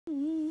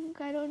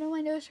think. I don't know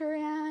my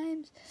nursery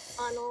rhymes.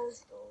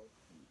 McDonald's.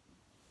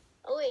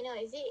 Oh wait, no.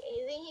 Isn't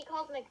he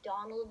called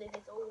McDonald if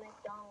it's old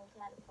McDonald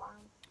had a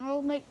farm?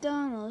 Old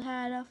McDonald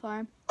had a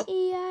farm.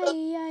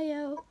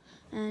 E-I-E-I-O.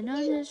 And on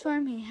his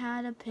farm he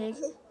had a pig.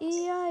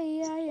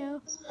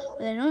 E-I-E-I-O.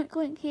 With an oink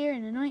oink here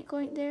and an oink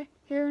oink there.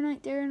 Here an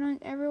oink, there an oink,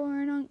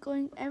 everywhere an oink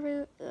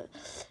oink.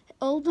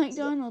 Old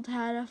McDonald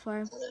had a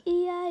farm.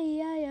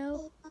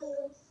 E-I-E-I-O.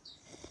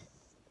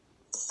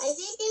 I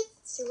think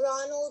it's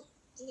Ronald.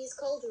 He's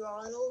called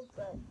Ronald,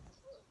 but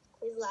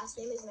his last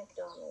name is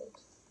McDonald.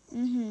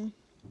 Mm-hmm.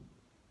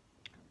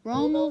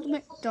 Ronald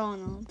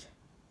McDonald.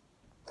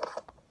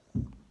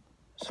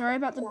 Sorry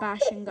about the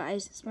bashing,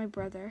 guys. It's my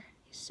brother.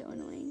 He's so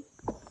annoying.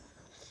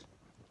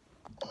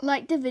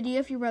 Like the video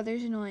if your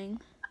brother's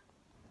annoying.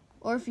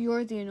 Or if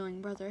you're the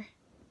annoying brother.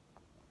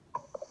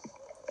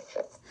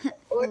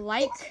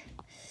 Like.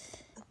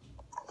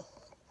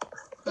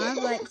 I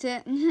liked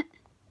it.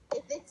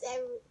 If it's like,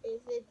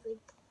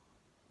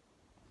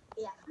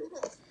 yeah.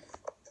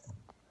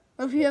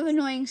 Or if you have an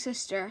annoying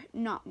sister,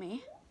 not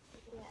me.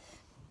 Yeah.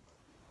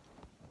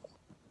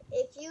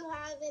 If you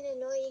have an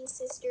annoying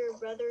sister or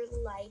brother,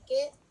 like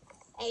it.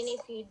 And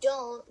if you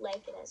don't,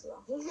 like it as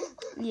well.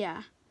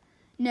 Yeah.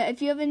 No,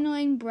 if you have an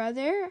annoying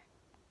brother,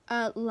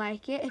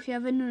 like it. If you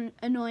have an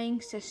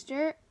annoying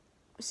sister,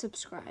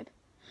 subscribe.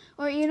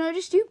 Or,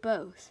 just do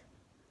both.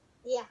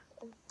 Yeah.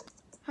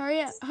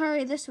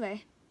 Hurry this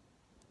way.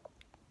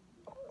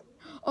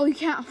 Oh, you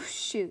can't. Oh,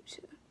 shoot.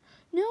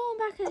 No, I'm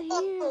back at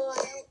here.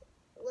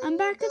 I'm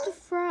back at the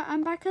front.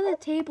 I'm back at the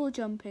table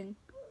jumping.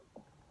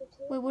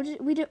 Wait, what is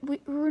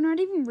we're not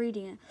even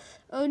reading it.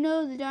 Oh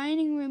no, the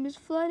dining room is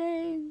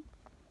flooding.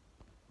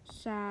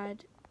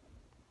 Sad.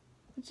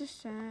 It's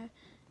just sad.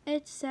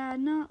 It's sad,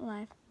 not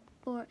life.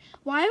 Or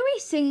why are we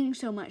singing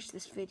so much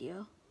this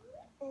video?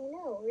 I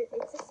know,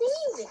 it's a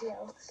singing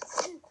video.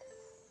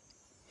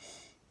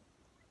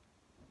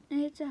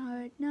 It's a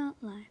hard, not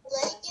life.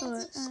 Like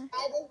and subscribe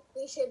if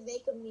we should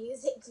make a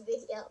music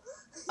video.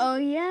 Oh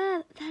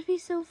yeah, that'd be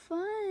so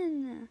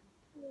fun.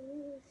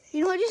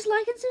 You know what? Just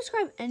like and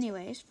subscribe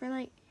anyways for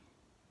like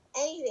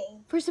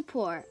anything. For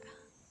support.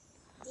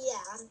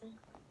 Yeah.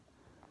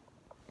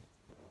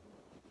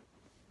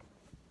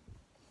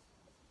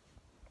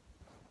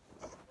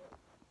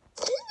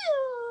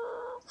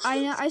 I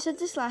know I said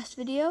this last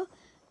video,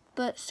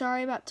 but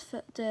sorry about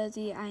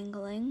the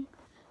angling.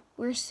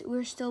 We're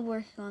still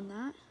working on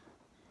that.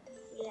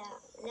 Yeah.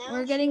 Now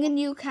we're getting a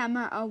new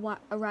camera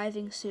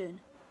arriving soon.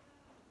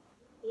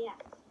 Yeah.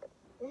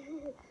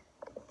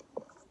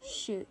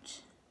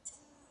 Shoot.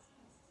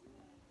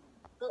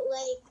 But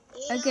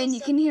like, again, you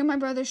can hear my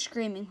brother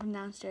screaming from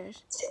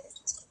downstairs.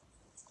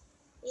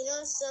 You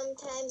know,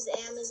 sometimes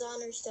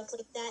Amazon or stuff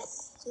like that,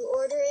 you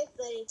order it,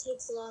 but it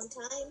takes a long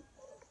time.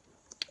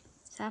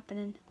 It's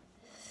happening.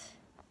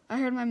 I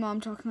heard my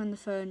mom talking on the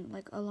phone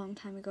like a long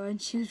time ago, and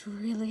she was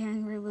really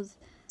angry with,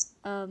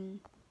 or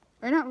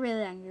not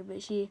really angry,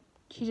 but she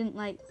didn't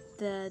like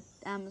the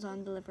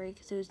Amazon delivery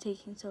because it was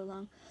taking so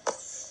long.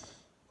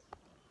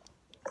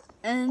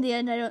 And in the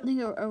end, I don't think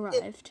it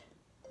arrived.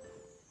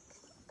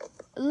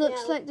 It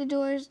looks like the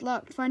door is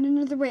locked. Find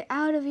another way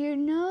out of here.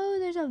 No,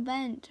 there's a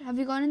vent. Have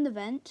you gone in the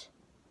vent?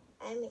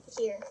 I'm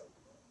here.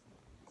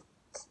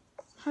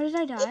 How did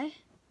I die?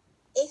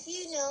 If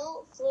you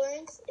know, Flo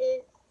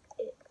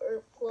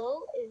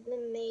is the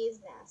maze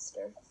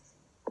master.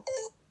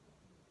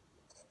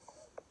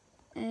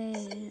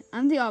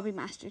 I'm the Obby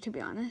master, to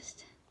be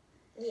honest.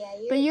 Yeah,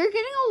 but you're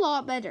getting a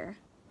lot better.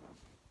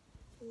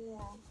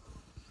 Yeah.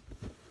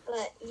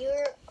 But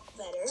you're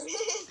better.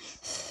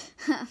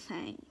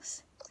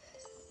 Thanks.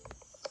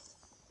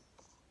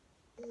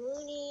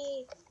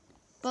 Mooney.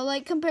 But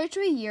like compared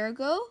to a year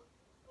ago,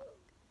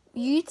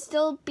 you'd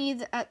still be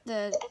at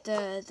the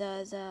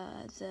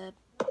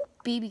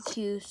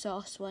BBQ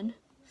sauce one.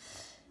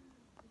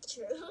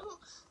 True.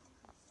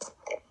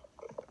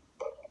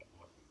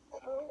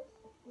 Oh,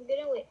 I'm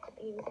gonna wait.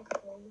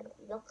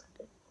 Look.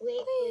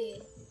 Wait for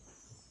you.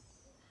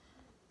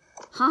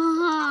 Ha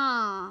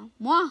ha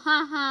ha.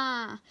 Ha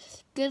ha.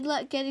 Good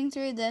luck getting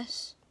through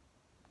this.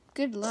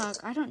 Good luck.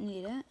 I don't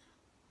need it.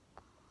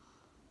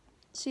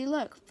 See,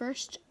 look.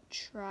 First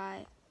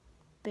try,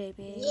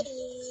 baby.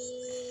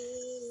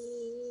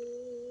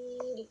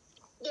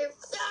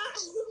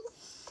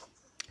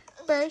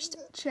 First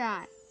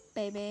try,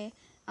 baby.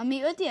 I'll meet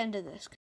you at the end of this.